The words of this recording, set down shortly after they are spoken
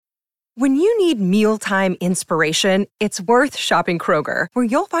When you need mealtime inspiration, it's worth shopping Kroger, where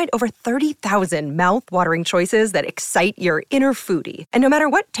you'll find over 30,000 mouth-watering choices that excite your inner foodie. And no matter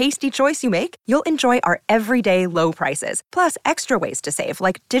what tasty choice you make, you'll enjoy our everyday low prices, plus extra ways to save,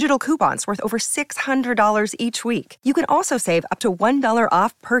 like digital coupons worth over $600 each week. You can also save up to $1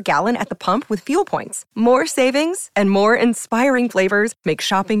 off per gallon at the pump with fuel points. More savings and more inspiring flavors make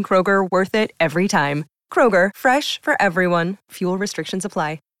shopping Kroger worth it every time. Kroger, fresh for everyone. Fuel restrictions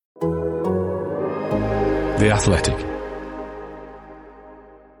apply. The Athletic.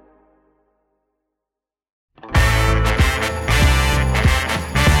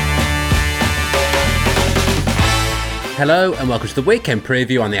 Hello and welcome to the weekend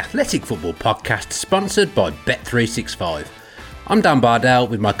preview on the Athletic Football Podcast, sponsored by Bet365. I'm Dan Bardell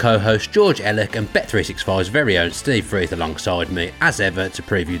with my co-host George Ellick and Bet365's very own Steve Freeth alongside me, as ever, to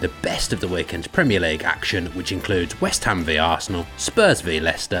preview the best of the weekend's Premier League action, which includes West Ham v Arsenal, Spurs v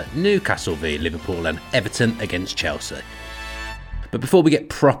Leicester, Newcastle v Liverpool and Everton against Chelsea. But before we get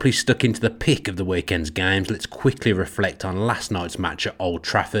properly stuck into the pick of the weekend's games, let's quickly reflect on last night's match at Old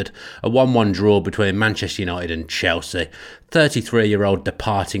Trafford, a 1-1 draw between Manchester United and Chelsea. 33-year-old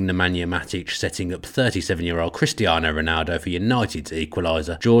departing Nemanja Matic setting up 37-year-old Cristiano Ronaldo for United's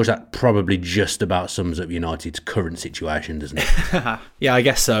equaliser. George, that probably just about sums up United's current situation, doesn't it? Yeah, I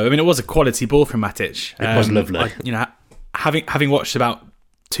guess so. I mean, it was a quality ball from Matic. It was lovely. Having watched about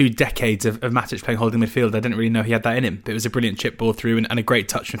 2 decades of Matic playing holding midfield, I didn't really know he had that in him. But it was a brilliant chip ball through and a great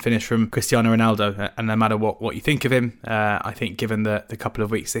touch and finish from Cristiano Ronaldo. And no matter what you think of him, I think given the couple of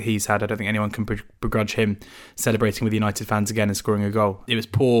weeks that he's had, I don't think anyone can begrudge him celebrating with United fans again and scoring a goal. It was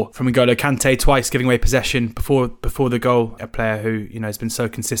poor from N'Golo Kante, twice giving away possession before the goal. A player who has been so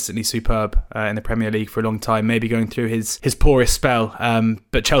consistently superb in the Premier League for a long time, maybe going through his poorest spell.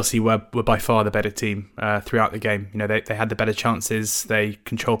 But Chelsea were by far the better team throughout the game. They had the better chances. They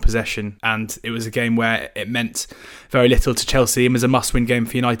controlled possession, and it was a game where it meant very little to Chelsea and was a must-win game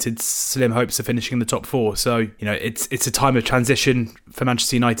for United's slim hopes of finishing in the top 4. So it's a time of transition for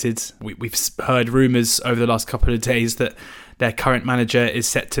Manchester United. We've heard rumours over the last couple of days that their current manager is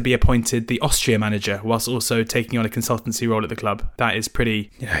set to be appointed the Austria manager, whilst also taking on a consultancy role at the club. That is pretty...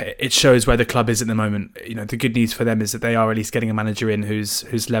 it shows where the club is at the moment. The good news for them is that they are at least getting a manager in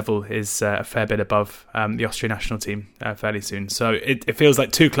whose level is a fair bit above the Austrian national team fairly soon. So it feels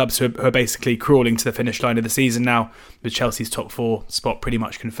like 2 clubs who are basically crawling to the finish line of the season now, with Chelsea's top 4 spot pretty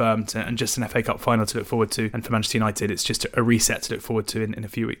much confirmed and just an FA Cup final to look forward to. And for Manchester United, it's just a reset to look forward to in a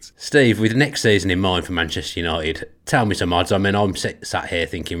few weeks. Steve, with next season in mind for Manchester United, tell me some odds. I mean, I'm sat here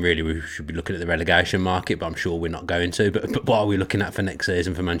thinking really we should be looking at the relegation market, but I'm sure we're not going to. But what are we looking at for next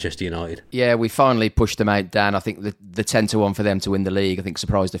season for Manchester United? Yeah, we finally pushed them out, Dan. I think the 10-1 for them to win the league, I think,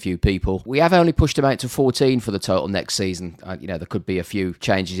 surprised a few people. We have only pushed them out to 14 for the total next season. There could be a few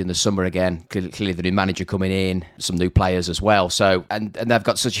changes in the summer again. Clearly the new manager coming in, some new players as well. So and they've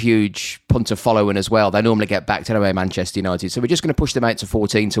got such a huge punter following as well. They normally get backed anyway, Manchester United. So we're just going to push them out to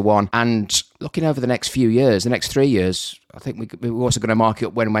 14-1. And looking over the next few years, the next 3 years, I think we're also going to mark it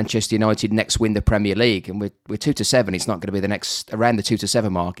up when Manchester United next win the Premier League, and we're 2-7. It's not going to be the next around the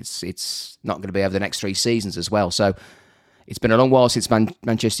 2-7 mark. It's not going to be over the next 3 seasons as well. So it's been a long while since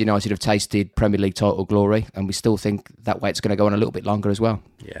Manchester United have tasted Premier League title glory, and we still think that way it's going to go on a little bit longer as well.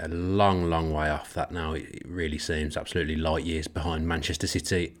 Yeah, long way off that now. It really seems absolutely light years behind Manchester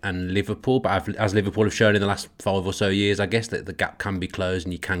City and Liverpool. But as Liverpool have shown in the last 5 or so years, I guess that the gap can be closed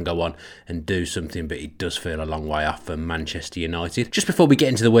and you can go on and do something, but it does feel a long way off for Manchester United. Just before we get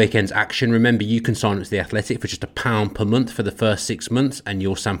into the weekend's action, remember you can sign up to The Athletic for just £1 per month for the first 6 months, and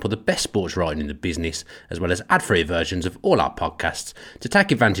you'll sample the best sports writing in the business, as well as ad-free versions of all our podcasts. To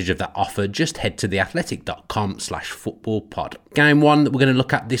take advantage of that offer, just head to theathletic.com/footballpod. Game 1 that we're going to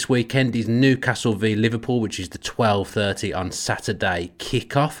look at this weekend is Newcastle v Liverpool, which is the 12:30 on Saturday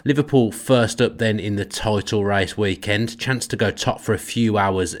kickoff. Liverpool first up then in the title race weekend, chance to go top for a few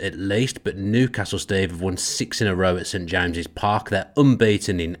hours at least, but Newcastle, Steve, have won 6 in a row at St James's Park. They're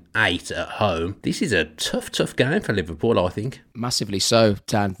unbeaten in 8 at home. This is a tough game for Liverpool, I think. Massively so,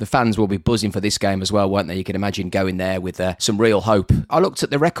 Dan. The fans will be buzzing for this game as well, won't they? You can imagine going there with some real hope. I looked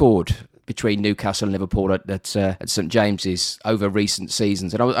at the record between Newcastle and Liverpool at St James's over recent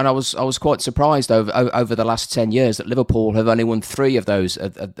seasons, and I was quite surprised over the last 10 years that Liverpool have only won 3 of those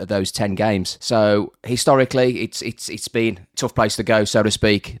 10 games. So historically, it's been a tough place to go, so to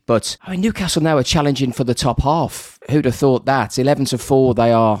speak. But Newcastle now are challenging for the top half. Who'd have thought that? 11-4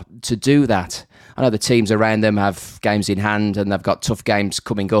 they are to do that. I know the teams around them have games in hand and they've got tough games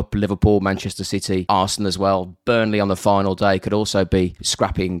coming up. Liverpool, Manchester City, Arsenal as well. Burnley on the final day could also be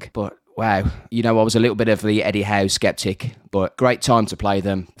scrapping, but wow, I was a little bit of the Eddie Howe sceptic, but great time to play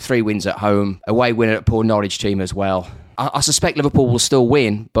them. 3 wins at home, away win at a poor Norwich team as well. I suspect Liverpool will still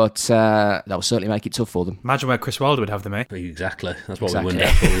win, but that will certainly make it tough for them. Imagine where Chris Wilder would have them, eh? Exactly. That's what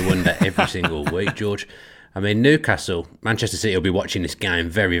we wonder every single week, George. I mean, Newcastle, Manchester City will be watching this game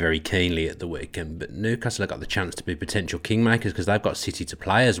very, very keenly at the weekend, but Newcastle have got the chance to be potential kingmakers because they've got City to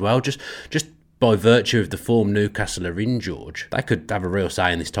play as well. Just by virtue of the form Newcastle are in, George, they could have a real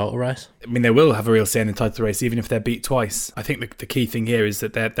say in this title race. I mean, they will have a real say in the title race, even if they're beat twice. I think the key thing here is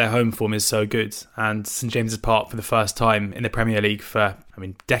that their home form is so good, and St James's Park, for the first time in the Premier League for,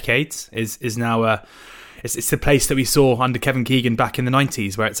 decades, is now It's the place that we saw under Kevin Keegan back in the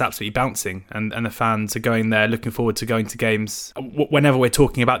 90s, where it's absolutely bouncing, and the fans are going there looking forward to going to games. Whenever we're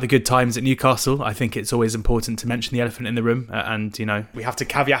talking about the good times at Newcastle, I think it's always important to mention the elephant in the room, and we have to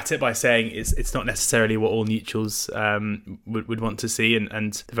caveat it by saying it's not necessarily what all neutrals would want to see,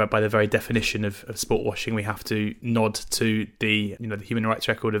 and by the very definition of sport washing, we have to nod to the the human rights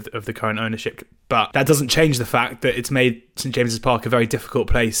record of the current ownership. But that doesn't change the fact that it's made St James's Park a very difficult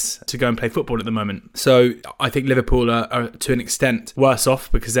place to go and play football at the moment. So I think Liverpool are to an extent worse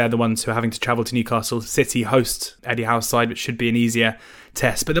off because they're the ones who are having to travel to Newcastle. City host Eddie Howe's side, which should be an easier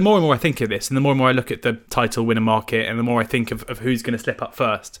test. But the more and more I think of this, and the more and more I look at the title winner market, and the more I think of who's going to slip up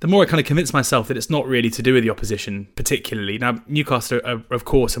first, the more I kind of convince myself that it's not really to do with the opposition particularly. Now, Newcastle are, of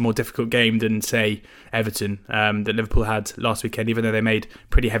course, a more difficult game than, say, Everton that Liverpool had last weekend, even though they made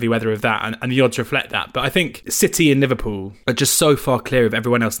pretty heavy weather of that, and the odds reflect that. But I think City and Liverpool are just so far clear of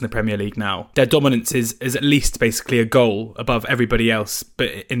everyone else in the Premier League now. Their dominance is at least basically a goal above everybody else, but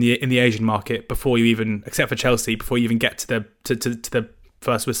in the Asian market, before you even, except for Chelsea, before you even get to the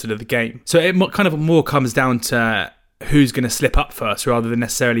first whistle of the game. So it kind of more comes down to who's going to slip up first rather than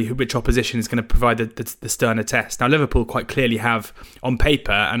necessarily which opposition is going to provide the sterner test. Now, Liverpool quite clearly have, on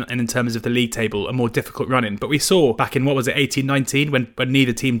paper and in terms of the league table, a more difficult run-in. But we saw back in, 18-19, when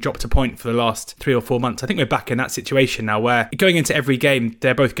neither team dropped a point for the last 3 or 4 months. I think we're back in that situation now where going into every game,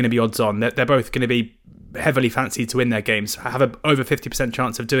 they're both going to be odds on. They're both going to be heavily fancied to win their games, have an over 50%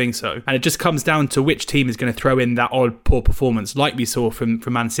 chance of doing so. And it just comes down to which team is going to throw in that odd poor performance, like we saw from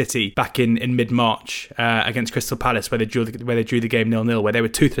Man City back in mid-March against Crystal Palace, where they drew the game 0-0, where they were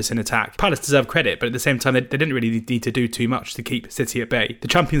toothless in attack. Palace deserve credit, but at the same time, they didn't really need to do too much to keep City at bay. The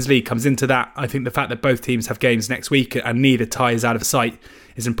Champions League comes into that. I think the fact that both teams have games next week and neither tie is out of sight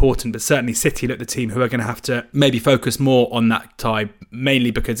is important, but certainly City look the team who are going to have to maybe focus more on that tie, mainly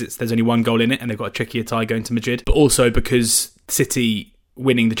because there's only one goal in it and they've got a trickier tie going to Madrid, but also because City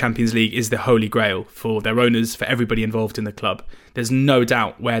winning the Champions League is the holy grail for their owners, for everybody involved in the club. There's no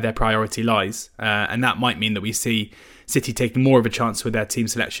doubt where their priority lies, and that might mean that we see City taking more of a chance with their team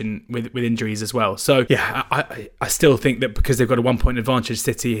selection with injuries as well. So yeah, I still think that because they've got a 1 point advantage,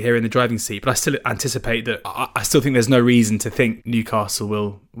 City here in the driving seat, but I still anticipate that I still think there's no reason to think Newcastle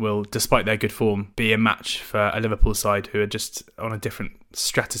will, despite their good form, be a match for a Liverpool side who are just on a different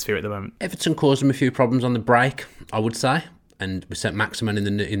stratosphere at the moment. Everton caused them a few problems on the break, I would say. And with St Maximin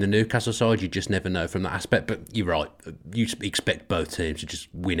in the Newcastle side, you just never know from that aspect. But you're right, you expect both teams to just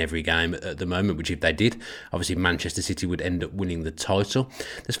win every game at the moment, which if they did, obviously Manchester City would end up winning the title.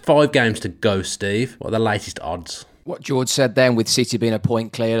 There's 5 games to go, Steve. What are the latest odds? What George said then, with City being a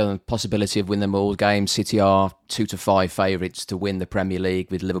point clear and the possibility of winning them all games, City are 2-5 favourites to win the Premier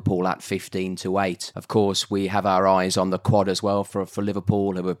League, with Liverpool at 15-8. Of course, we have our eyes on the quad as well for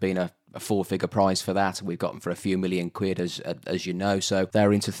Liverpool, who have been a 4-figure prize for that. We've got them for a few million quid, as you know. So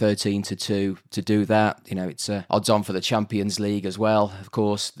they're into 13-2 to do that. It's odds on for the Champions League as well. Of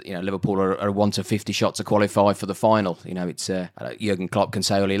course, Liverpool are a 1-50 shot to qualify for the final. It's Jurgen Klopp can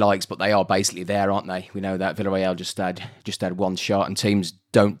say all he likes, but they are basically there, aren't they? We know that Villarreal just had one shot, and teams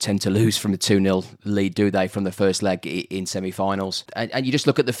don't tend to lose from a 2-0 lead, do they, from the first leg in semi-finals. And you just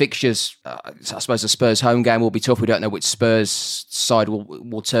look at the fixtures. I suppose the Spurs home game will be tough. We don't know which Spurs side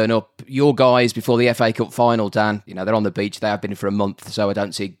will turn up. Your guys, before the FA Cup final, Dan, they're on the beach. They have been for a month, so I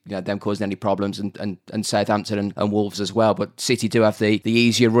don't see them causing any problems, and Southampton and Wolves as well. But City do have the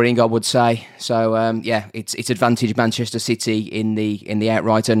easier running, I would say. So, it's advantage Manchester City in the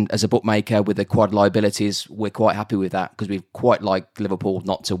outright. And as a bookmaker with the quad liabilities, we're quite happy with that because we quite like Liverpool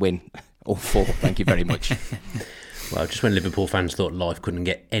not to win all 4. Thank you very much. Well, just when Liverpool fans thought life couldn't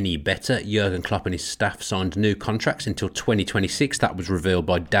get any better, Jurgen Klopp and his staff signed new contracts until 2026. That was revealed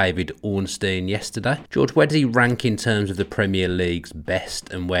by David Ornstein yesterday. George, where does he rank in terms of the Premier League's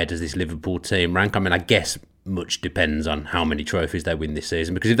best, and where does this Liverpool team rank? I mean, I guess much depends on how many trophies they win this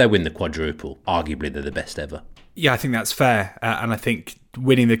season, because if they win the quadruple, arguably they're the best ever. Yeah, I think that's fair. And I think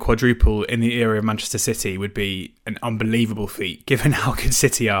winning the quadruple in the era of Manchester City would be an unbelievable feat, given how good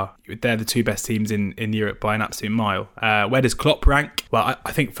City are. They're the two best teams in Europe by an absolute mile. Where does Klopp rank? Well,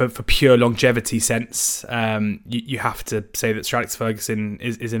 I think for pure longevity sense, you have to say that Sir Alex Ferguson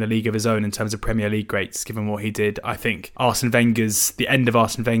is in a league of his own in terms of Premier League greats, given what he did. I think the end of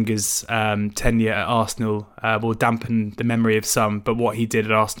Arsene Wenger's tenure at Arsenal will dampen the memory of some, but what he did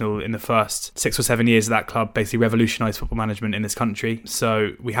at Arsenal in the first 6 or 7 years of that club basically revolutionised football management in this country.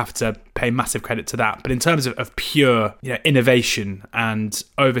 So we have to pay massive credit to that. But in terms of pure innovation and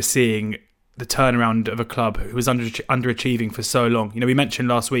overseeing the turnaround of a club who was underachieving for so long. We mentioned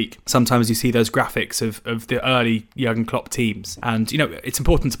last week, sometimes you see those graphics of the early Jurgen Klopp teams. And, it's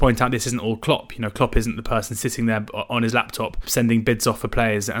important to point out this isn't all Klopp. Klopp isn't the person sitting there on his laptop sending bids off for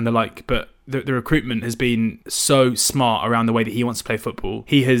players and the like. But the recruitment has been so smart around the way that he wants to play football.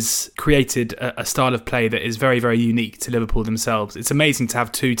 He has created a style of play that is very, very unique to Liverpool themselves. It's amazing to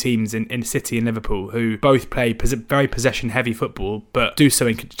have two teams in City and Liverpool who both play very possession-heavy football, but do so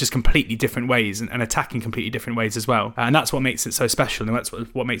in just completely different ways and attack in completely different ways as well. And that's what makes it so special, and that's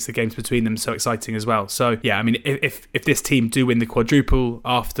what makes the games between them so exciting as well. So, yeah, I mean, if this team do win the quadruple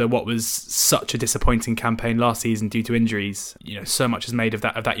after what was such a disappointing campaign last season due to injuries, so much is made of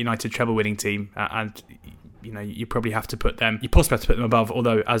that United treble-winning team, and you probably have to put them. You possibly have to put them above.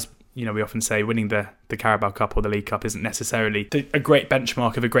 Although, as we often say, winning the Carabao Cup or the League Cup isn't necessarily a great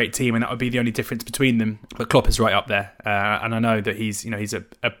benchmark of a great team, and that would be the only difference between them. But Klopp is right up there, and I know that he's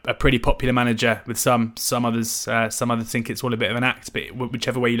a pretty popular manager with some others. Some others think it's all a bit of an act, but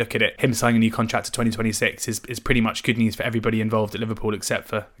whichever way you look at it, him signing a new contract to 2026 is pretty much good news for everybody involved at Liverpool, except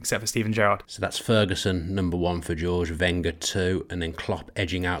for Steven Gerrard. So that's Ferguson number 1 for George, Wenger 2, and then Klopp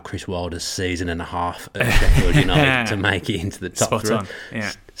edging out Chris Wilder's season and a half at Sheffield United to make it into the top Spot 3. on.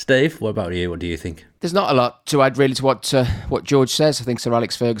 Yeah. Steve, what about you? What do you think? There's not a lot to add really to what George says. I think Sir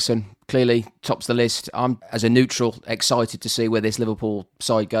Alex Ferguson clearly tops the list. I'm, as a neutral, excited to see where this Liverpool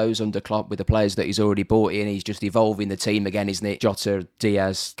side goes under Klopp with the players that he's already brought in. He's just evolving the team again, isn't it? Jota,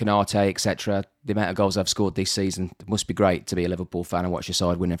 Diaz, Konate, etc. The amount of goals I've scored this season, it must be great to be a Liverpool fan and watch your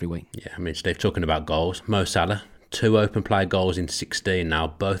side win every week. Yeah, I mean, Steve, talking about goals, Mo Salah, 2 open play goals in 16 now,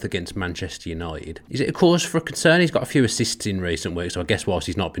 both against Manchester United. Is it a cause for concern? He's got a few assists in recent weeks, so I guess whilst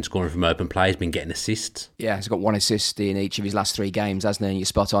he's not been scoring from open play, he's been getting assists. Yeah, he's got 1 assist in each of his last 3 games, hasn't he? You're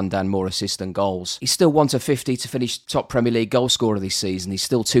spot on, Dan, more assists than goals. He's still 1-50 to finish top Premier League goal scorer this season. He's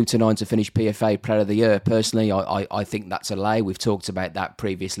still 2-9 to finish PFA Player of the Year. Personally, I think that's a lay. We've talked about that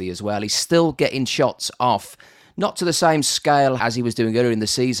previously as well. He's still getting shots off. Not to the same scale as he was doing earlier in the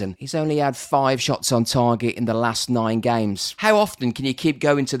season. He's only had 5 shots on target in the last 9 games. How often can you keep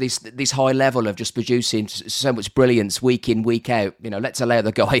going to this high level of just producing so much brilliance week in, week out? Let's allow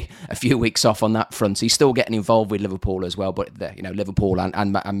the guy a few weeks off on that front. He's still getting involved with Liverpool as well, but Liverpool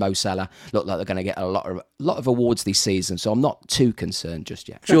and Mo Salah look like they're going to get a lot of awards this season, so I'm not too concerned just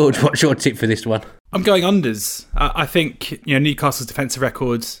yet. George, what's your tip for this one? I'm going unders. I think Newcastle's defensive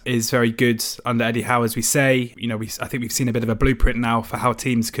record is very good under Eddie Howe, as we say. I think we've seen a bit of a blueprint now for how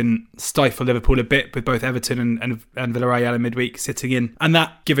teams can stifle Liverpool a bit with both Everton and Villarreal in midweek sitting in. And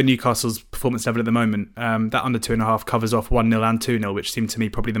that, given Newcastle's performance level at the moment, that under 2.5 covers off 1-0 and 2-0, which seem to me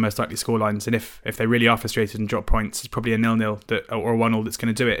probably the most likely scorelines. And if they really are frustrated and drop points, it's probably a 0-0 or a 1-0 that's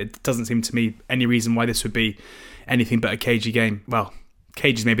going to do it. It doesn't seem to me any reason why this would be anything but a cagey game. Well,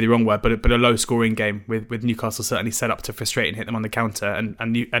 cage is maybe the wrong word, but a low-scoring game with Newcastle certainly set up to frustrate and hit them on the counter,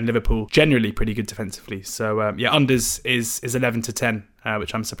 and Liverpool generally pretty good defensively. So unders is 11-10,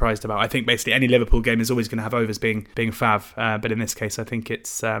 which I'm surprised about. I think basically any Liverpool game is always going to have overs being fav, but in this case, I think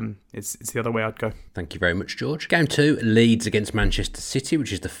it's the other way I'd go. Thank you very much, George. Game 2, Leeds against Manchester City,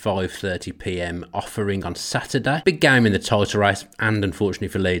 which is the 5:30 PM offering on Saturday. Big game in the title race, and unfortunately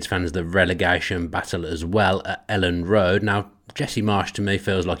for Leeds fans, the relegation battle as well at Ellen Road. Now, Jesse Marsch to me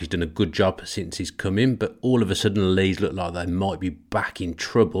feels like he's done a good job since he's come in, but all of a sudden Leeds look like they might be back in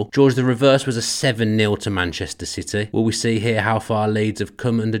trouble. George, the reverse was a 7-0 to Manchester City. Will we see here how far Leeds have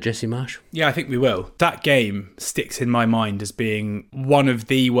come under Jesse Marsch? Yeah, I think we will. That game sticks in my mind as being one of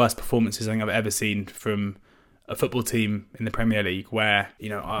the worst performances I think I've ever seen from a football team in the Premier League, where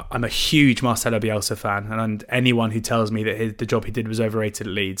I'm a huge Marcelo Bielsa fan, and anyone who tells me that the job he did was overrated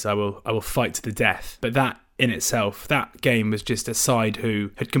at Leeds, I will fight to the death. But that in itself, that game was just a side who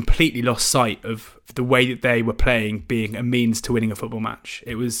had completely lost sight of the way that they were playing being a means to winning a football match.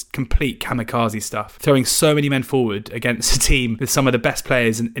 It was complete kamikaze stuff, throwing so many men forward against a team with some of the best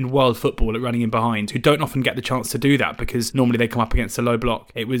players in world football at running in behind, who don't often get the chance to do that because normally they come up against a low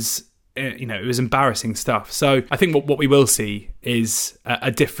block. It was it was embarrassing stuff. So I think what we will see is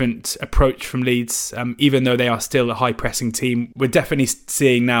a different approach from Leeds. Even though they are still a high pressing team, we're definitely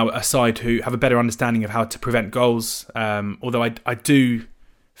seeing now a side who have a better understanding of how to prevent goals. Although I do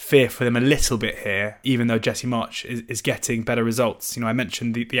fear for them a little bit here, even though Jesse March is getting better results. I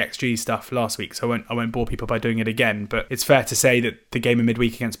mentioned the XG stuff last week, so I won't bore people by doing it again, but it's fair to say that the game in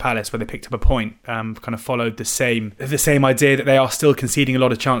midweek against Palace, where they picked up a point, kind of followed the same idea that they are still conceding a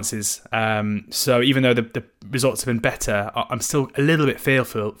lot of chances. So even though the results have been better, I'm still a little bit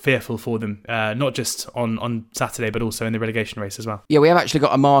fearful for them, not just on Saturday, but also in the relegation race as well. Yeah, we have actually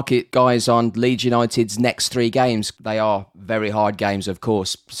got a market, guys, on Leeds United's next 3 games. They are very hard games, of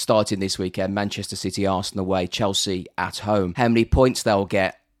course. Starting this weekend, Manchester City, Arsenal away, Chelsea at home. How many points they'll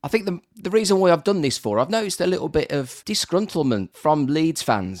get. I think the reason why I've done this I've noticed a little bit of disgruntlement from Leeds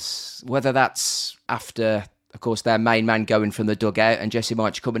fans, whether that's after, of course, their main man going from the dugout and Jesse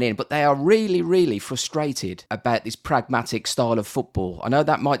March coming in, but they are really, really frustrated about this pragmatic style of football. I know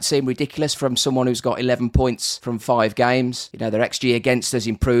that might seem ridiculous from someone who's got 11 points from 5 games. Their XG against has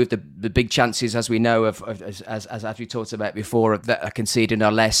improved. The big chances, as we know, as we talked about before, that are conceding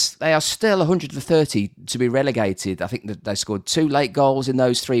are less. They are still 130 to be relegated. I think that they scored 2 late goals in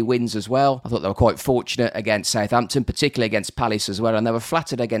those 3 wins as well. I thought they were quite fortunate against Southampton, particularly against Palace as well, and they were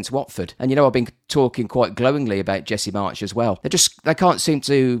flattered against Watford. And I've been talking quite glowingly about Jesse March as well. They can't seem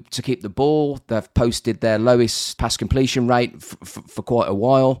to keep the ball. They've posted their lowest pass completion rate for quite a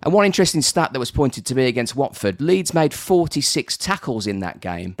while. And one interesting stat that was pointed to me against Watford, Leeds made 46 tackles in that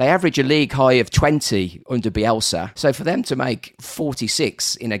game. They average a league high of 20 under Bielsa. So for them to make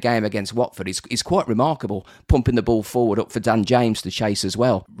 46 in a game against Watford is quite remarkable, pumping the ball forward up for Dan James to chase as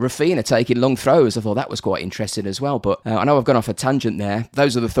well. Rafinha taking long throws. I thought that was quite interesting as well. But I know I've gone off a tangent there.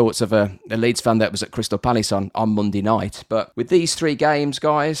 Those are the thoughts of a Leeds fan that was at Crystal Palace on Monday night. But with these 3 games,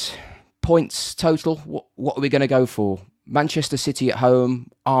 guys, points total, what are we going to go for? Manchester City at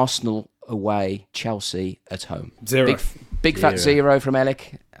home, Arsenal away, Chelsea at home. 0. Big fat 0 from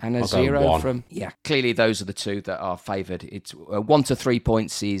Ellick. And a I'll 0 from... Yeah, clearly those are the 2 that are favoured. It's 1 to 3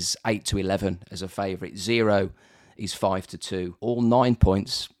 points is 8 to 11 as a favourite. 0 is 5 to 2. All 9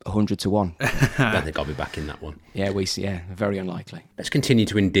 points, 100 to 1. I don't think I'll be back in that one. Yeah, very unlikely. Let's continue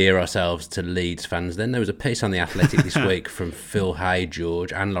to endear ourselves to Leeds fans then. There was a piece on The Athletic this week from Phil Hay,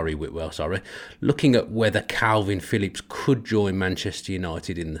 George, and Laurie Whitwell, looking at whether Calvin Phillips could join Manchester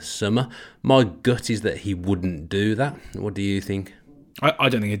United in the summer. My gut is that he wouldn't do that. What do you think? I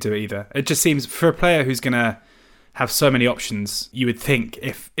don't think he'd do it either. It just seems, for a player who's going to have so many options, you would think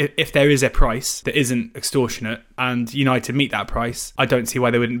if there is a price that isn't extortionate and United meet that price, I don't see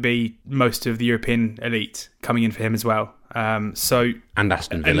why there wouldn't be most of the European elite coming in for him as well. And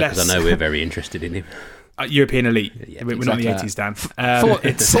Aston Villa, because I know we're very interested in him. European elite. Yeah, we're not in the 80s, Dan.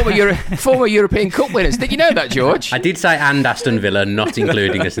 Former European Cup winners. Did you know that, George? I did say and Aston Villa, not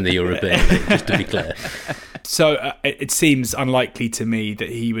including us in the European League, just to be clear. So it seems unlikely to me that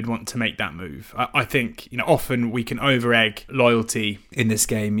he would want to make that move. I think often we can over-egg loyalty in this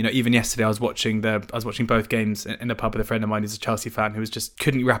game. Even yesterday I was watching both games in the pub with a friend of mine who's a Chelsea fan who just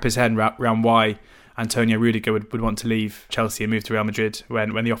couldn't wrap his head around why Antonio Rudiger would want to leave Chelsea and move to Real Madrid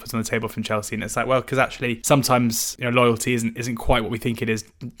when the offer's on the table from Chelsea. And it's like, well, because actually sometimes loyalty isn't quite what we think it is,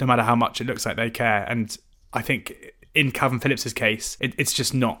 no matter how much it looks like they care. And I think in Calvin Phillips' case, it's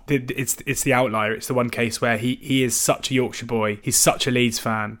just not. It's the outlier. It's the one case where he is such a Yorkshire boy. He's such a Leeds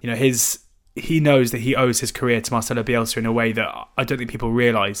fan. He knows that he owes his career to Marcelo Bielsa in a way that I don't think people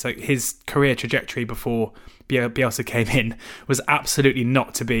realise. Like, his career trajectory before Bielsa came in was absolutely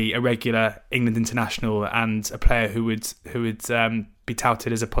not to be a regular England international and a player who would be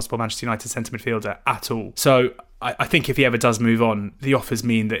touted as a possible Manchester United centre midfielder at all. So I think if he ever does move on, the offers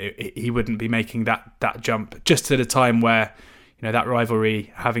mean that he wouldn't be making that jump just at a time where that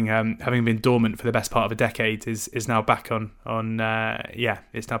rivalry, having been dormant for the best part of a decade, is now back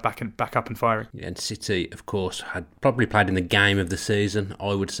it's now back up and firing. Yeah, and City, of course, had probably played in the game of the season,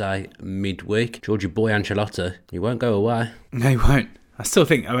 I would say, midweek. Georgie boy Ancelotti, he won't go away. No, he won't. I still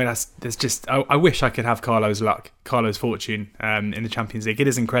think, I wish I could have Carlo's luck, Carlo's fortune in the Champions League. It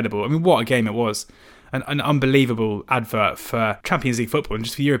is incredible. I mean, what a game it was. An unbelievable advert for Champions League football and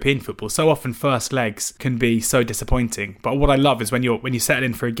just for European football. So often first legs can be so disappointing. But what I love is when you settle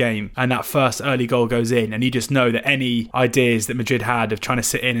in for a game and that first early goal goes in and you just know that any ideas that Madrid had of trying to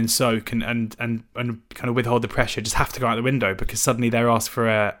sit in and soak and kind of withhold the pressure just have to go out the window, because suddenly they're asked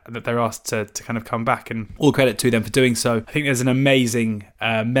to kind of come back, and all credit to them for doing so. I think there's an amazing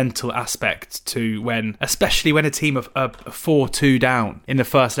mental aspect to especially when a team of 4-2 down in the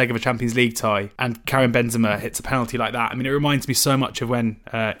first leg of a Champions League tie and carry Karim Benzema hits a penalty like that. I mean, it reminds me so much of when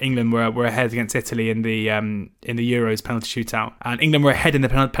England were ahead against Italy in the Euros penalty shootout, and England were ahead in the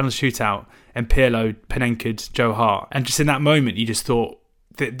penalty shootout, and Pirlo Panenka'd Joe Hart, and just in that moment, you just thought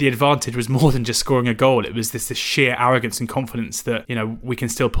the advantage was more than just scoring a goal. It was this sheer arrogance and confidence that, you know, we can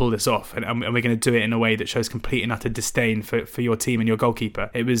still pull this off, and we're going to do it in a way that shows complete and utter disdain for your team and your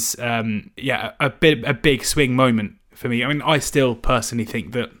goalkeeper. It was a big swing moment for me. I mean, I still personally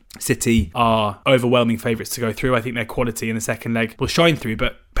think that City are overwhelming favourites to go through. I think their quality in the second leg will shine through,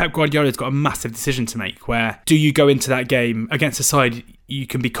 but Pep Guardiola's got a massive decision to make, where do you go into that game against a side you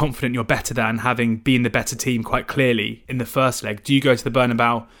can be confident you're better than, having been the better team quite clearly in the first leg? Do you go to the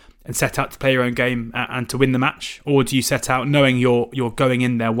Bernabeu and set out to play your own game and to win the match? Or do you set out knowing you're going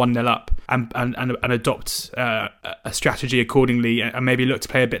in there 1-0 up and adopt a strategy accordingly, and maybe look to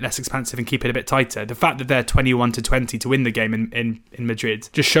play a bit less expansive and keep it a bit tighter? The fact that they're 21-20 to win the game in Madrid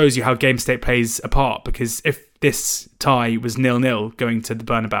just shows you how game state plays a part, because if this tie was 0-0 going to the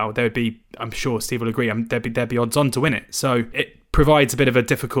Bernabeu, there would be, I'm sure Steve will agree, there'd be odds on to win it. So it provides a bit of a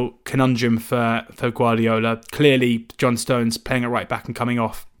difficult conundrum for Guardiola. Clearly, John Stones playing at right back and coming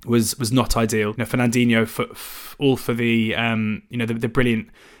off was not ideal. You know, Fernandinho for the the brilliant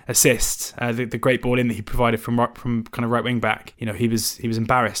assist, the great ball in that he provided from kind of right wing back. You know, he was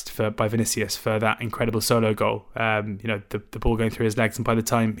embarrassed by Vinicius for that incredible solo goal. The ball going through his legs, and by the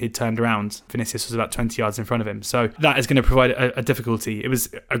time he'd turned around, Vinicius was about 20 yards in front of him. So that is going to provide a difficulty. It was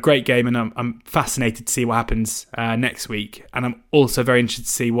a great game, and I'm fascinated to see what happens next week. And I'm also very interested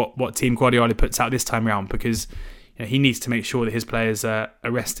to see what team Guardiola puts out this time round, because he needs to make sure that his players are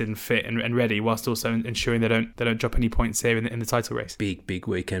rested and fit and ready, whilst also ensuring they don't drop any points here in the title race. Big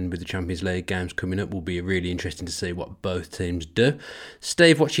weekend with the Champions League games coming up. Will be really interesting to see what both teams do.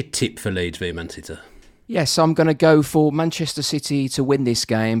 Steve, what's your tip for Leeds v Man City? Yes, I'm going to go for Manchester City to win this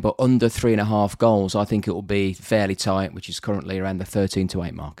game, but under 3.5 goals. I think it will be fairly tight, which is currently around the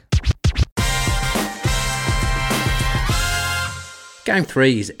 13-8 mark. Game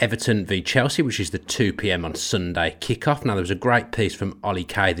 3 is Everton v Chelsea, which is the 2 p.m. on Sunday kickoff. Now, there was a great piece from Ollie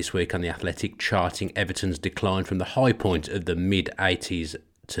Kay this week on The Athletic charting Everton's decline from the high point of the mid-80s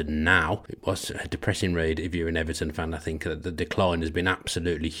to now. It was a depressing read if you're an Everton fan. I think that the decline has been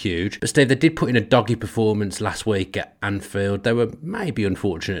absolutely huge. But Steve, they did put in a doggy performance last week at Anfield. They were maybe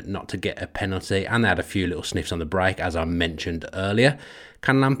unfortunate not to get a penalty, and they had a few little sniffs on the break, as I mentioned earlier.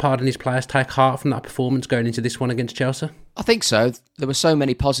 Can Lampard and his players take heart from that performance going into this one against Chelsea? I think so. There were so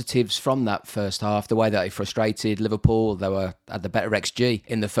many positives from that first half. The way that he frustrated Liverpool, they had the better XG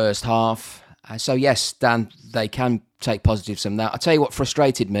in the first half. So yes, Dan, they can take positives from that. I'll tell you what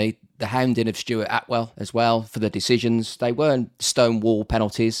frustrated me, the hounding of Stuart Atwell as well for the decisions. They weren't stonewall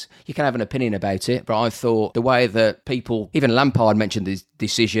penalties. You can have an opinion about it, but I thought the way that people, even Lampard mentioned this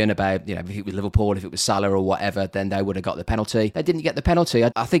decision about, if it was Liverpool, if it was Salah or whatever, then they would have got the penalty. They didn't get the penalty.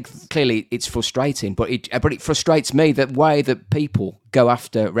 I think clearly it's frustrating, but it frustrates me the way that people go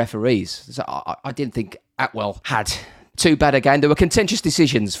after referees. So I didn't think Atwell had too bad again. There were contentious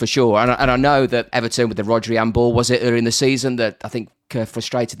decisions for sure, and I know that Everton with the Rodri handball, was it earlier in the season, that I think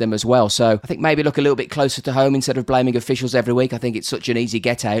frustrated them as well. So I think maybe look a little bit closer to home instead of blaming officials every week. I think it's such an easy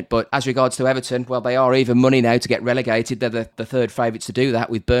get out. But as regards to Everton, well, they are even money now to get relegated. They're the third favourites to do that,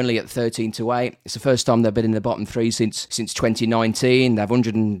 with Burnley at 13-8. It's the first time they've been in the bottom three since 2019. They have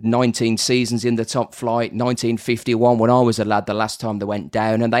 119 seasons in the top flight. 1951, when I was a lad, the last time they went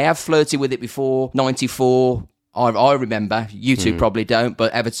down, and they have flirted with it before. 94. I remember, you two probably don't,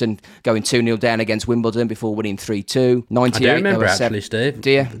 but Everton going 2-0 down against Wimbledon before winning 3-2. 98, I do remember actually, Steve.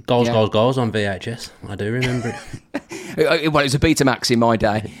 Do you? Goals on VHS. I do remember it. Well, it was a Betamax in my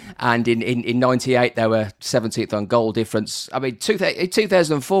day. And in 98, they were 17th on goal difference. I mean, in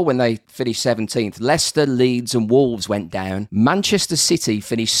 2004, when they finished 17th, Leicester, Leeds and Wolves went down. Manchester City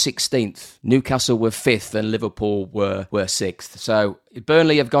finished 16th. Newcastle were 5th and Liverpool were 6th. So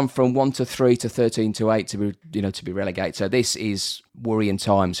Burnley have gone from 1-3 to 13-8 to be relegated. So this is worrying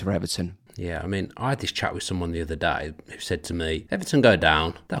times for Everton. Yeah, I mean, I had this chat with someone the other day who said to me, Everton go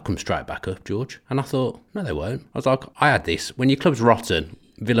down, they'll come straight back up, George. And I thought, no, they won't. I was like, I had this. When your club's rotten,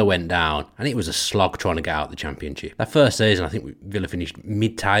 Villa went down, and it was a slog trying to get out of the Championship. That first season, I think Villa finished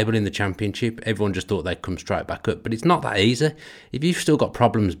mid-table in the Championship. Everyone just thought they'd come straight back up, but it's not that easy. If you've still got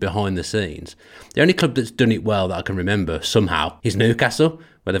problems behind the scenes, the only club that's done it well that I can remember somehow is Newcastle,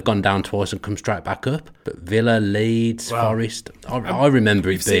 where they've gone down twice and come straight back up. But Villa, Leeds, Forest, I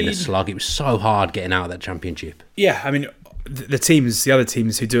remember it being a slog. It was so hard getting out of that Championship. Yeah, I mean, the other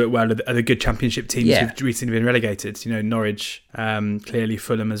teams who do it well are the good Championship teams who've recently been relegated. Norwich, clearly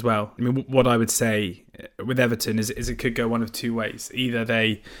Fulham as well. I mean, what I would say with Everton is it could go one of two ways. Either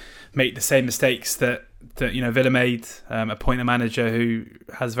they make the same mistakes that Villa made, appoint a manager who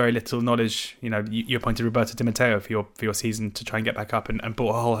has very little knowledge. You appointed Roberto Di Matteo for your season to try and get back up, and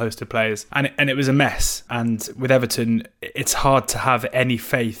bought a whole host of players, and it was a mess. And with Everton, it's hard to have any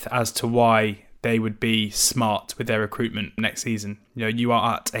faith as to why they would be smart with their recruitment next season. You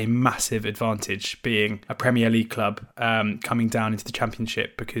are at a massive advantage being a Premier League club coming down into the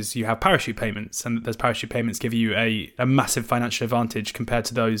Championship, because you have parachute payments, and those parachute payments give you a massive financial advantage compared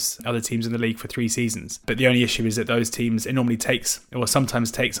to those other teams in the league for 3 seasons. But the only issue is that those teams, it normally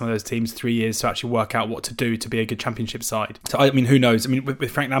sometimes takes some of those teams 3 years to actually work out what to do to be a good Championship side. So who knows?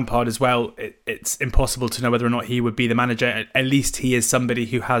 With Frank Lampard as well, it's impossible to know whether or not he would be the manager. At least he is somebody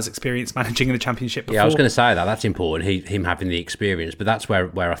who has experience managing in the Championship before. Yeah, I was going to say that's important, him having the experience. But that's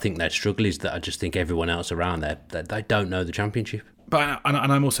where I think their struggle is, that I just think everyone else around there, they don't know the Championship. But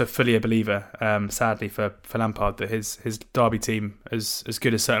I'm also fully a believer, sadly for Lampard, that his Derby team, as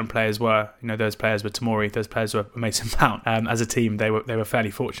good as certain players were, those players were Tomori, those players were Mason Mount. As a team, they were fairly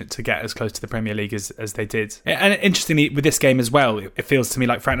fortunate to get as close to the Premier League as they did. And interestingly, with this game as well, it feels to me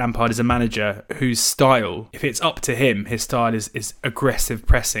like Frank Lampard is a manager whose style, if it's up to him, his style is aggressive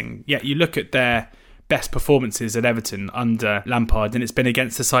pressing. Yet you look at their best performances at Everton under Lampard, and it's been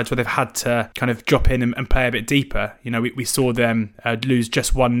against the sides where they've had to kind of drop in and play a bit deeper. We saw them lose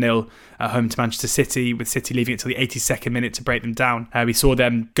just 1-0 at home to Manchester City, with City leaving it till the 82nd minute to break them down. We saw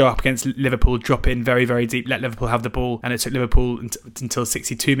them go up against Liverpool, drop in very, very deep, let Liverpool have the ball, and it took Liverpool until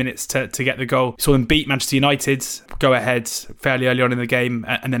 62 minutes to get the goal. We saw them beat Manchester United, go ahead fairly early on in the game,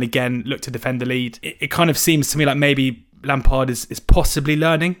 and then again look to defend the lead. It kind of seems to me like maybe Lampard is possibly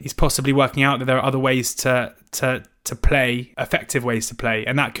learning. He's possibly working out that there are other ways to play, effective ways to play,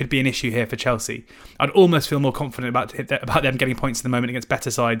 and that could be an issue here for Chelsea. I'd almost feel more confident about them getting points at the moment against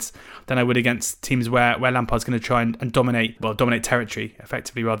better sides than I would against teams where Lampard's going to try and dominate territory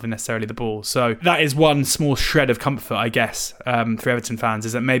effectively rather than necessarily the ball. So that is one small shred of comfort, I guess, for Everton fans,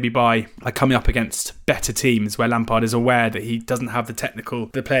 is that maybe by coming up against better teams where Lampard is aware that he doesn't have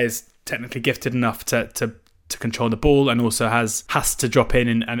the players technically gifted enough to control the ball, and also has to drop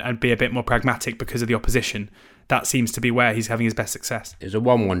in and be a bit more pragmatic because of the opposition. That seems to be where he's having his best success. It was a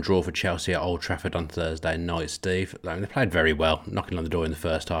 1-1 draw for Chelsea at Old Trafford on Thursday night, Steve. They played very well, knocking on the door in the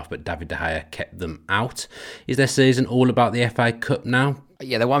first half, but David De Gea kept them out. Is their season all about the FA Cup now?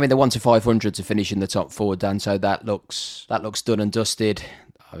 Yeah, they're 1 to 500 to finish in the top 4, Dan, so that looks done and dusted.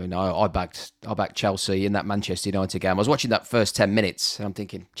 I backed Chelsea in that Manchester United game. I was watching that first 10 minutes and I'm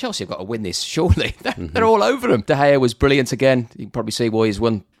thinking, Chelsea have got to win this, surely. They're all over them. De Gea was brilliant again. You can probably see why he's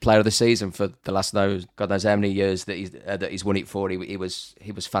won Player of the Season for the last God knows how many years that he's won it for. He was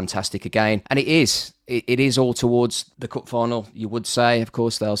fantastic again. And it is all towards the cup final, you would say. Of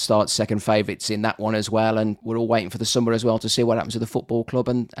course, they'll start second favourites in that one as well, and we're all waiting for the summer as well to see what happens with the football club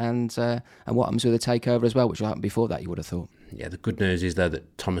and what happens with the takeover as well, which will happen before that, you would have thought. Yeah, the good news is, though,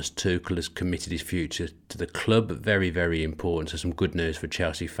 that Thomas Tuchel has committed his future to the club. Very, very important. So some good news for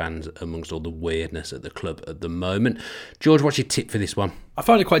Chelsea fans amongst all the weirdness at the club at the moment. George, what's your tip for this one? I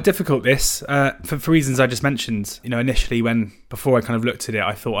find it quite difficult, this, for reasons I just mentioned. Initially, before I kind of looked at it,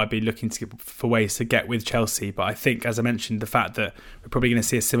 I thought I'd be looking for ways to get with Chelsea. But I think, as I mentioned, the fact that we're probably going to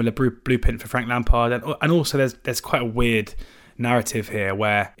see a similar blueprint for Frank Lampard, and also there's quite a weird narrative here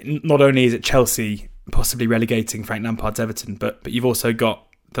where not only is it Chelsea possibly relegating Frank Lampard's Everton, but you've also got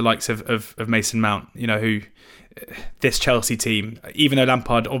the likes of Mason Mount, who this Chelsea team, even though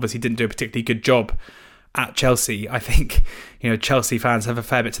Lampard obviously didn't do a particularly good job at Chelsea, I think Chelsea fans have a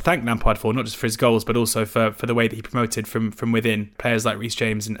fair bit to thank Lampard for, not just for his goals, but also for the way that he promoted from within. Players like Reece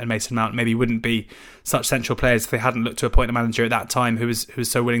James and Mason Mount maybe wouldn't be such central players if they hadn't looked to appoint a manager at that time who was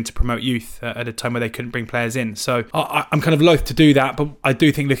so willing to promote youth at a time where they couldn't bring players in. So I'm kind of loath to do that, but I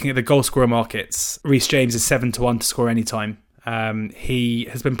do think, looking at the goal scorer markets, Reece James is 7-1 to score any time. He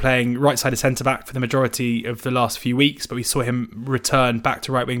has been playing right-sided centre-back for the majority of the last few weeks, but we saw him return back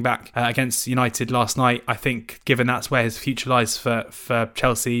to right-wing back against United last night. I think, given that's where his future lies for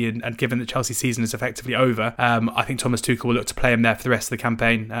Chelsea, and given that Chelsea's season is effectively over, I think Thomas Tuchel will look to play him there for the rest of the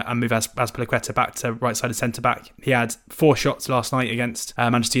campaign and move Azpilicueta back to right-sided centre-back. He had 4 shots last night against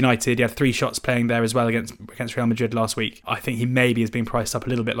Manchester United. He had 3 shots playing there as well against Real Madrid last week. I think he maybe is being priced up a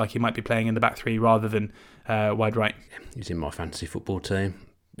little bit, like he might be playing in the back 3 rather than wide right. He's in my fantasy football team.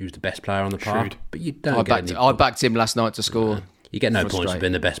 He was the best player on the park, but you don't. I backed him last night to score. You get no points for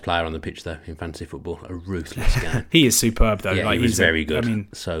being the best player on the pitch, though, in fantasy football. A ruthless game. He is superb, though. Yeah, he's very good.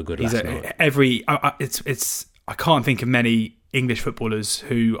 So good last night. I can't think of many English footballers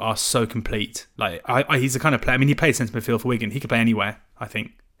who are so complete. He's the kind of player. He plays centre midfield for Wigan. He could play anywhere, I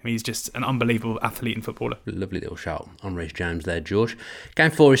think. I mean, he's just an unbelievable athlete and footballer. Lovely little shout on Reece James there, George.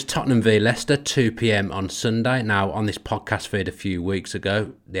 Game 4 is Tottenham v Leicester, 2 p.m. on Sunday. Now, on this podcast feed a few weeks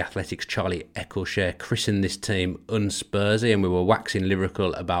ago, the Athletic's Charlie Eccleshare christened this team unspursy, and we were waxing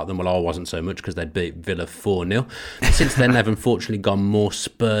lyrical about them. Well, I wasn't so much because they'd beat Villa 4-0. Since then, they've unfortunately gone more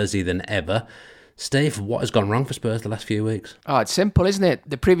Spursy than ever. Steve, what has gone wrong for Spurs the last few weeks? Oh, it's simple, isn't it?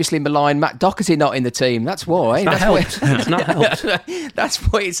 The previously maligned Matt Doherty not in the team. That's why. It's not helped. That's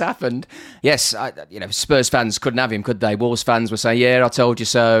why it's happened. Yes, Spurs fans couldn't have him, could they? Wolves fans were saying, "Yeah, I told you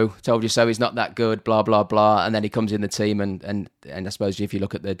so. Told you so. He's not that good." Blah blah blah. And then he comes in the team, and I suppose if you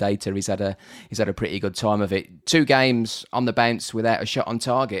look at the data, he's had a pretty good time of it. 2 games on the bounce without a shot on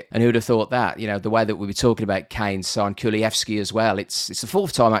target. And who'd have thought that? The way that we were talking about Kane signed Kulievski as well. It's the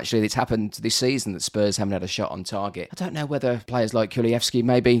 4th time actually that's happened this season that Spurs haven't had a shot on target. I don't know whether players like Kulievski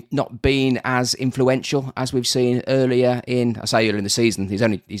maybe not been as influential as we've seen earlier in the season. He's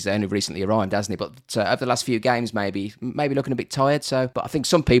only recently arrived, hasn't he? But over the last few games, maybe looking a bit tired. But I think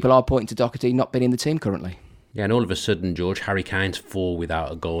some people are pointing to Doherty not being in the team currently. Yeah, and all of a sudden, George, Harry Kane's 4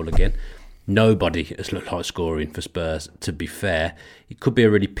 without a goal again. Nobody has looked like scoring for Spurs, to be fair. It could be a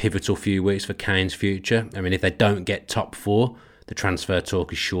really pivotal few weeks for Kane's future. I mean, if they don't get top 4, the transfer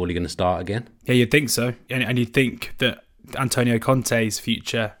talk is surely going to start again. Yeah, you'd think so. And you'd think that Antonio Conte's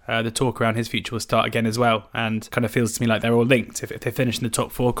future, the talk around his future will start again as well, and kind of feels to me like they're all linked. If they finish in the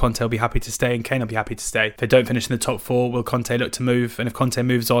top 4, Conte will be happy to stay and Kane will be happy to stay. If they don't finish in the top 4, will Conte look to move? And if Conte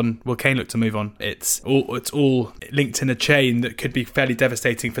moves on, will Kane look to move on? It's all linked in a chain that could be fairly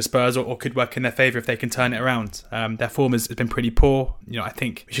devastating for Spurs, or could work in their favour if they can turn it around. Their form has been pretty poor. I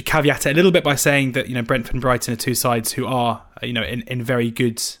think we should caveat it a little bit by saying that Brentford and Brighton are 2 sides who are in very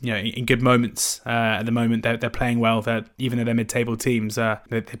good, in good moments at the moment. They're playing well. Even though they're mid-table teams,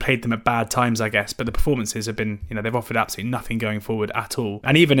 they played them at bad times, I guess. But the performances have been, they've offered absolutely nothing going forward at all.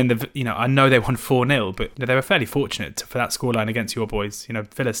 And even in the, I know they won 4-0, but they were fairly fortunate for that scoreline against your boys.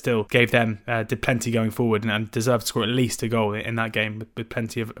 Villa still gave them, did plenty going forward and deserved to score at least a goal in that game with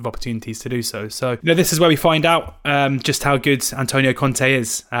plenty of opportunities to do so. So, this is where we find out just how good Antonio Conte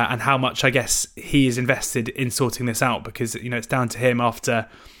is and how much, I guess, he is invested in sorting this out, because, it's down to him after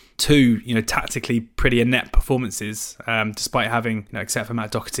 2, tactically pretty inept performances, despite having, except for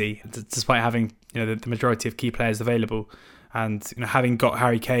Matt Doherty, despite having, the majority of key players available, and having got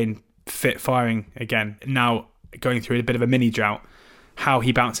Harry Kane fit, firing again, now going through a bit of a mini drought, how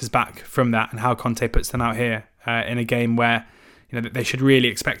he bounces back from that and how Conte puts them out here in a game where they should really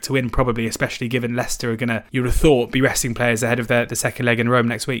expect to win, probably, especially given Leicester are going to, you would have thought, be resting players ahead of the second leg in Rome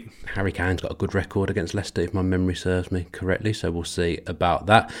next week. Harry Kane's got a good record against Leicester, if my memory serves me correctly, so we'll see about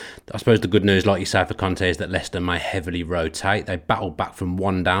that. I suppose the good news, like you said, for Conte is that Leicester may heavily rotate. They battled back from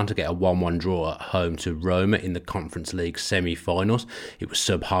 1 down to get a 1-1 draw at home to Roma in the Conference League semi-finals. It was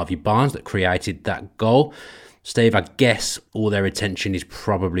sub Harvey Barnes that created that goal. Steve, I guess all their attention is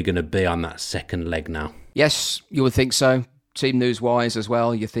probably going to be on that second leg now. Yes, you would think so. Team news-wise as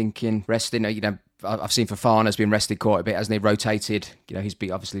well, you're thinking resting. I've seen Fofana's been rested quite a bit, hasn't he? Rotated. He's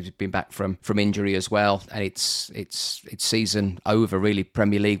been back from injury as well, and it's season over really,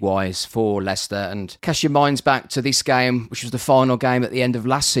 Premier League-wise for Leicester. And cast your minds back to this game, which was the final game at the end of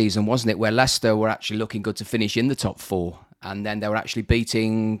last season, wasn't it? Where Leicester were actually looking good to finish in the top 4. And then they were actually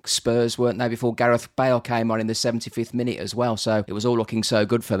beating Spurs, weren't they, before Gareth Bale came on in the 75th minute as well. So it was all looking so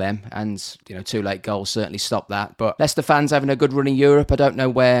good for them. And, 2 late goals certainly stopped that. But Leicester fans having a good run in Europe. I don't know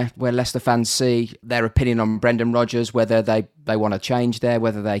where Leicester fans see their opinion on Brendan Rodgers, whether they want to change there,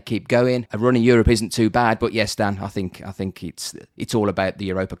 whether they keep going. A run in Europe isn't too bad. But yes, Dan, I think it's all about the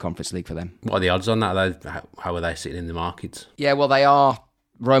Europa Conference League for them. What are the odds on that? How are they sitting in the markets? Yeah, well, they are.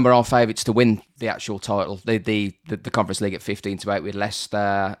 Roma are favourites to win the actual title, the Conference League at 15-8, with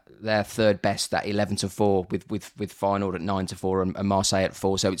Leicester their third best at 11-4, with Feyenoord at 9-4 and Marseille at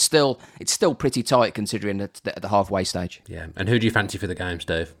 4. So it's still pretty tight considering at the halfway stage. Yeah, and who do you fancy for the games,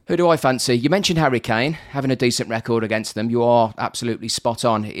 Dave? Who do I fancy? You mentioned Harry Kane having a decent record against them. You are absolutely spot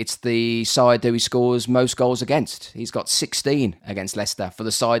on. It's the side that he scores most goals against. He's got 16 against Leicester for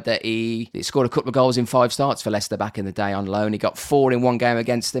the side that he scored a couple of goals in 5 starts for Leicester back in the day on loan. He got 4 in one game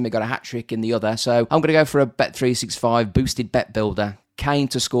against them. He got a hat-trick in the other. So I'm going to go for a Bet365 boosted bet builder. Kane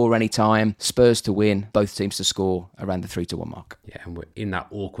to score any time, Spurs to win, both teams to score around the 3-1 mark. Yeah, and we're in that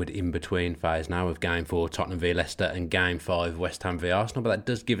awkward in-between phase now of Game 4 Tottenham v Leicester and Game 5 West Ham v Arsenal, but that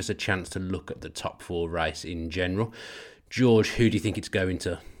does give us a chance to look at the top 4 race in general. George, who do you think it's going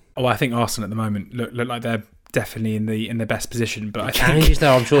to? Oh, I think Arsenal at the moment look like they're definitely in the best position, but I think changes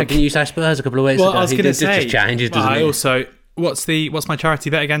though. I'm sure. Didn't you say Spurs a couple of weeks ago? I was going to say. Just changes, doesn't it? I also what's my charity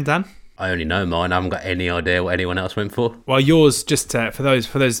bet again, Dan? I only know mine. I haven't got any idea what anyone else went for. Well, yours, just for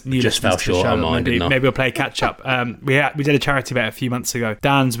those new just fell short on mine, maybe we'll play catch up. We did a charity bet a few months ago.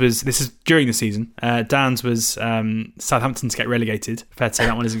 Dan's was, this is during the season, Dan's was Southampton to get relegated. Fair to say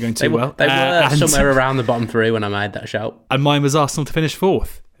that one isn't going too well. They were somewhere around the bottom three when I made that shout. And mine was Arsenal to finish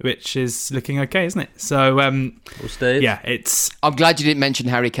fourth, which is looking okay, isn't it? So, Steve? yeah, it's... I'm glid you didn't mention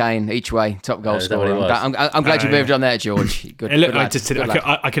Harry Kane each way, top goal scorer. I'm glad you moved on there, George. Good, it looked good like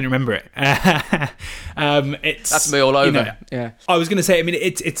lad. I couldn't remember it. That's me all over. You know, yeah. I was going to say, I mean,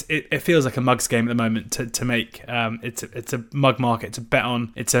 it feels like a mugs game at the moment to make. It's a mug market to bet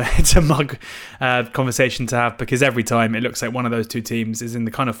on. It's a mug conversation to have, because every time it looks like one of those two teams is in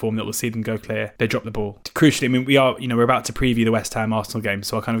the kind of form that will see them go clear, they drop the ball. Crucially, I mean, we're about to preview the West Ham Arsenal game,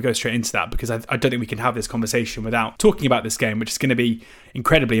 so I'll kind of go straight into that, because I don't think we can have this conversation without talking about this game, which is going to be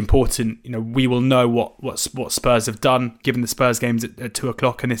incredibly important. You know, we will know what Spurs have done, given the Spurs games at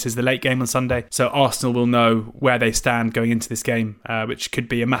 2:00, and this is the late game on Sunday. So Arsenal will know where they stand going into this game, which could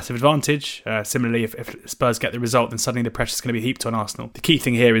be a massive advantage. Similarly, if Spurs get the result, then suddenly the pressure is going to be heaped on Arsenal. The key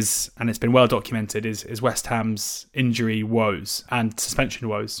thing here is, and it's been well documented, is West Ham's injury woes and suspension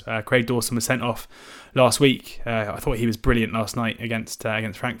woes. Craig Dawson was sent off last week. I thought he was brilliant last night against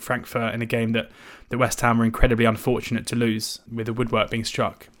Frankfurt in a game that West Ham were incredibly unfortunate to lose, with the woodwork being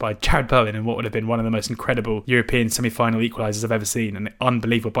struck by Jared Bowen in what would have been one of the most incredible European semi-final equalisers I've ever seen. An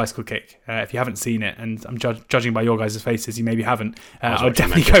unbelievable bicycle kick. If you haven't seen it, and I'm judging by your guys' faces, you maybe haven't, I would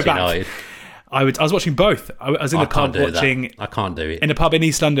definitely go back. United. I was watching both. I was in the pub watching. I can't do it. In a pub in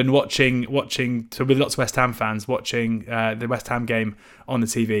East London watching. So with lots of West Ham fans watching the West Ham game on the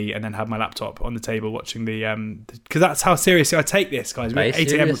TV, and then had my laptop on the table watching the because that's how seriously I take this, guys. We're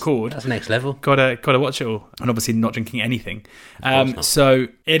 8 a.m. record. That's next level. Gotta watch it all, and obviously not drinking anything. So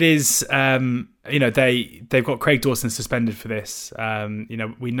it is. You know, they've got Craig Dawson suspended for this. You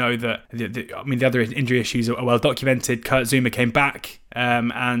know, we know that the other injury issues are well documented. Kurt Zuma came back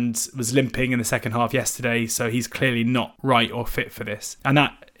and was limping in the second half yesterday, so he's clearly not right or fit for this, and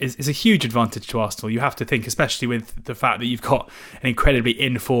that is a huge advantage to Arsenal. You have to think, especially with the fact that you've got an incredibly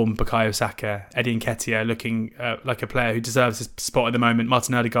in-form Bukayo Saka, Eddie Nketiah looking like a player who deserves his spot at the moment,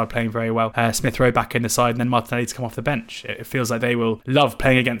 Martin Odegaard playing very well, Smith Rowe back in the side, and then Martinelli to come off the bench. It feels like they will love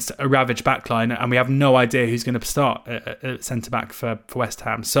playing against a ravaged backline, and we have no idea who's going to start at centre-back for West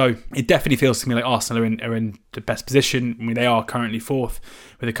Ham. So it definitely feels to me like Arsenal are in the best position. I mean, they are currently fourth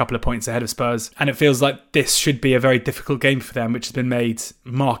with a couple of points ahead of Spurs, and it feels like this should be a very difficult game for them, which has been made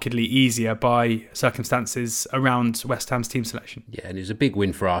markedly easier by circumstances around West Ham's team selection. Yeah, and it was a big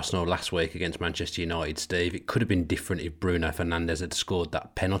win for Arsenal last week against Manchester United, Steve. It could have been different if Bruno Fernandes had scored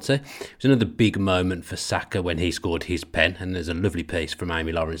that penalty. It was another big moment for Saka when he scored his pen, and there's a lovely piece from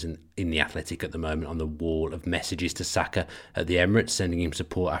Amy Lawrence in The Athletic at the moment on the wall of messages to Saka at the Emirates, sending him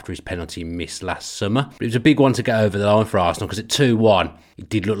support after his penalty miss last summer. But it was a big one to get over the line for Arsenal, because at 2-1 it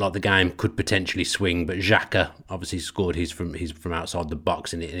did look like the game could potentially swing, but Xhaka obviously scored his from outside the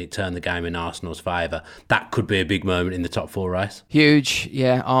box, and it turned the game in Arsenal's favour. That could be a big moment in the top four race. Huge,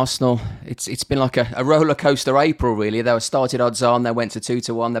 yeah. Arsenal, it's been like a roller coaster April, really. They were started odds on, they went to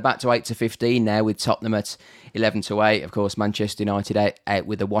 2-1, they're back to 8-15 now, with Tottenham at 11-8. Of course, Manchester United out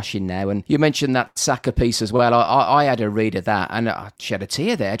with a washing now. And you mentioned that Saka piece as well. I had a read of that, and I shed a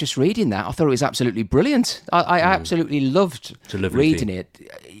tear there just reading that. I thought it was absolutely brilliant. I absolutely loved reading it.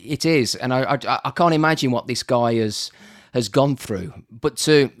 It is, and I can't imagine what this guy has gone through. But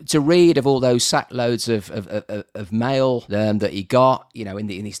to read of all those sack loads of mail that he got, you know, in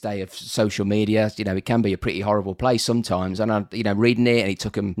this day of social media, you know, it can be a pretty horrible place sometimes. And reading it, and it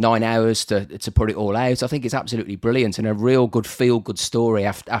took him 9 hours to put it all out. I think it's absolutely brilliant, and a real good feel-good story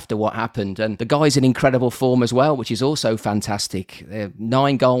after what happened. And the guy's in incredible form as well, which is also fantastic.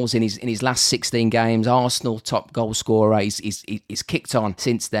 9 goals in his last 16 games. Arsenal top goal scorer. He's kicked on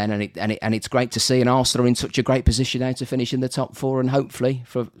since then, and it's great to see. And Arsenal are in such a great position now to finish in the top four, and hopefully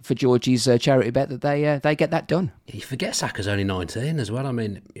for Georgie's charity bet that they get that done. You forget Saka's only 19 as well. I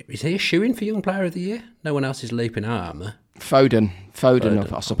mean, is he a shoo-in for Young Player of the Year? No one else is leaping out at me. Foden,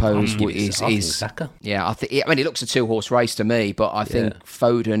 I suppose, is Saka. Yeah, I mean, it looks a 2-horse race to me, but I think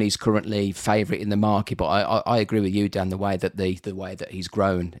Foden is currently favourite in the market. But I agree with you, Dan. The way that he's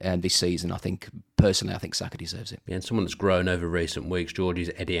grown this season, I think Saka deserves it. Yeah, and someone that's grown over recent weeks,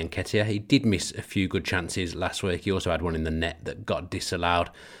 Georgie's Eddie Nketiah. He did miss a few good chances last week. He also had one in the net that got disallowed.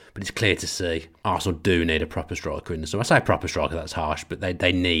 But it's clear to see Arsenal do need a proper striker in the summer. I say proper striker, that's harsh, but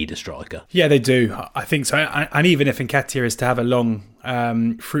they need a striker. Yeah, they do. I think so. And even if Nketiah is to have a long,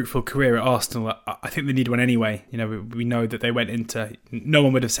 fruitful career at Arsenal, I think they need one anyway. You know, we know that they went into... No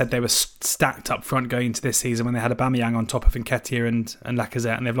one would have said they were stacked up front going into this season when they had Aubameyang on top of Nketiah and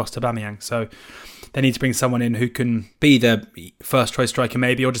Lacazette, and they've lost Aubameyang. So they need to bring someone in who can be the first choice striker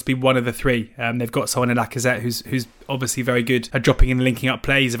maybe, or just be one of the three. They've got someone in Lacazette who's obviously very good at dropping and linking up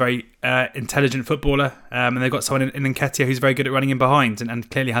play. He's a very intelligent footballer, and they've got someone in Nketiah who's very good at running in behind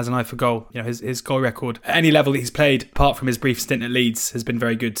and clearly has an eye for goal. You know, his goal record at any level that he's played, apart from his brief stint at Leeds, has been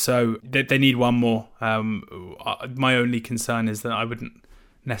very good. So they need one more. My only concern is that I wouldn't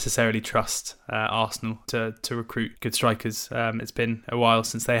necessarily trust Arsenal to recruit good strikers. It's been a while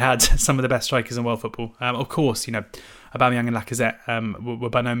since they had some of the best strikers in world football. Of course, you know, Aubameyang and Lacazette were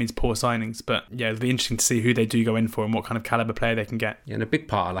by no means poor signings, but yeah, it'll be interesting to see who they do go in for and what kind of calibre player they can get. Yeah, and a big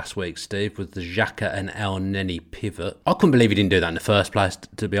part of last week, Steve, was the Xhaka and El Neni pivot. I couldn't believe he didn't do that in the first place,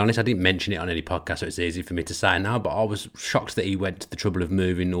 to be honest. I didn't mention it on any podcast, so it's easy for me to say now, but I was shocked that he went to the trouble of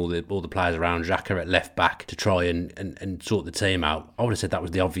moving all the players around Xhaka at left back to try and sort the team out. I would have said that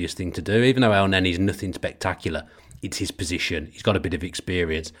was the obvious thing to do, even though El Neni's nothing spectacular. It's his position. He's got a bit of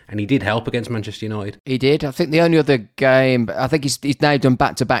experience, and he did help against Manchester United. He did. I think the only other game, I think he's now done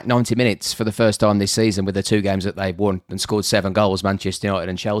back-to-back 90 minutes for the first time this season with the two games that they've won and scored 7 goals, Manchester United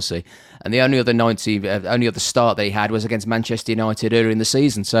and Chelsea. And the only other start that he had was against Manchester United earlier in the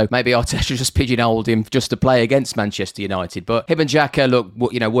season. So maybe Arteta just pigeonholed him just to play against Manchester United. But him and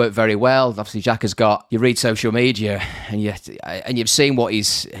Xhaka work very well. Obviously, Xhaka's got, you read social media and you've seen what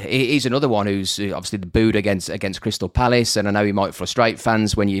he's another one who's obviously booed against Crystal Palace, and I know he might frustrate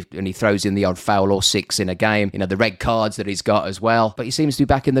fans when he throws in the odd foul or 6 in a game, you know, the red cards that he's got as well, but he seems to be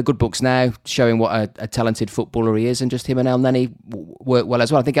back in the good books now, showing what a talented footballer he is, and just him and El Neni work well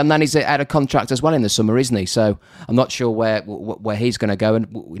as well. I think El Neni's out of contract as well in the summer, isn't he? So I'm not sure where he's going to go, and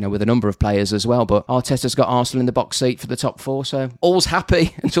you know, with a number of players as well, but Arteta's got Arsenal in the box seat for the top 4, so all's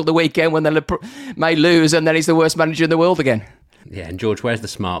happy until the weekend when they may lose and then he's the worst manager in the world again. Yeah, and George, where's the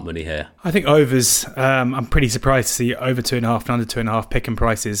smart money here? I think overs. I'm pretty surprised to see over 2.5 and under 2.5 picking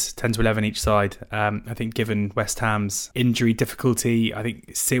prices 10 to 11 each side. I think given West Ham's injury difficulty, I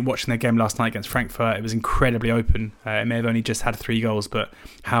think watching their game last night against Frankfurt, it was incredibly open. It may have only just had 3 goals, but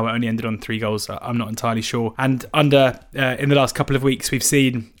how it only ended on 3 goals, I'm not entirely sure. And in the last couple of weeks, we've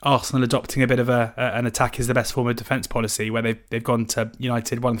seen Arsenal adopting a bit of an attack is the best form of defence policy, where they've gone to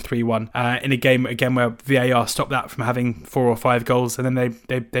United 1-3-1 in a game again where VAR stopped that from having 4 or 5 goals, and then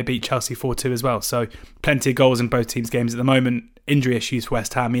they beat Chelsea 4-2 as well. So plenty of goals in both teams' games at the moment. Injury issues for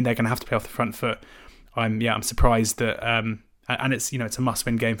West Ham mean they're going to have to play off the front foot. I'm surprised that and it's a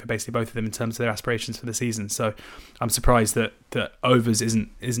must-win game for basically both of them in terms of their aspirations for the season. So I'm surprised that overs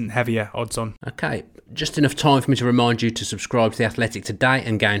isn't heavier odds on. Okay, just enough time for me to remind you to subscribe to The Athletic today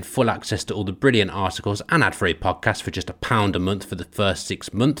and gain full access to all the brilliant articles and ad-free podcasts for just £1 a month for the first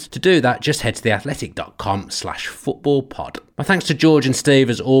 6 months. To do that, just head to theathletic.com/footballpod. My thanks to George and Steve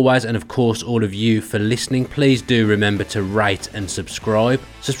as always, and of course all of you for listening. Please do remember to rate and subscribe.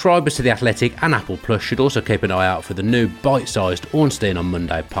 Subscribers to The Athletic and Apple Plus should also keep an eye out for the new bite-sized Ornstein on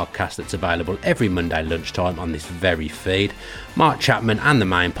Monday podcast that's available every Monday lunchtime on this very feed. Mark Chapman and the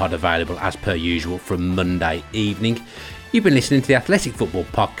main pod available as per usual from Monday evening. You've been listening to The Athletic Football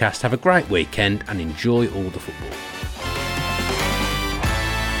Podcast. Have a great weekend and enjoy all the football.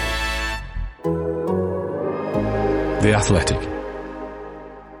 The Athletic.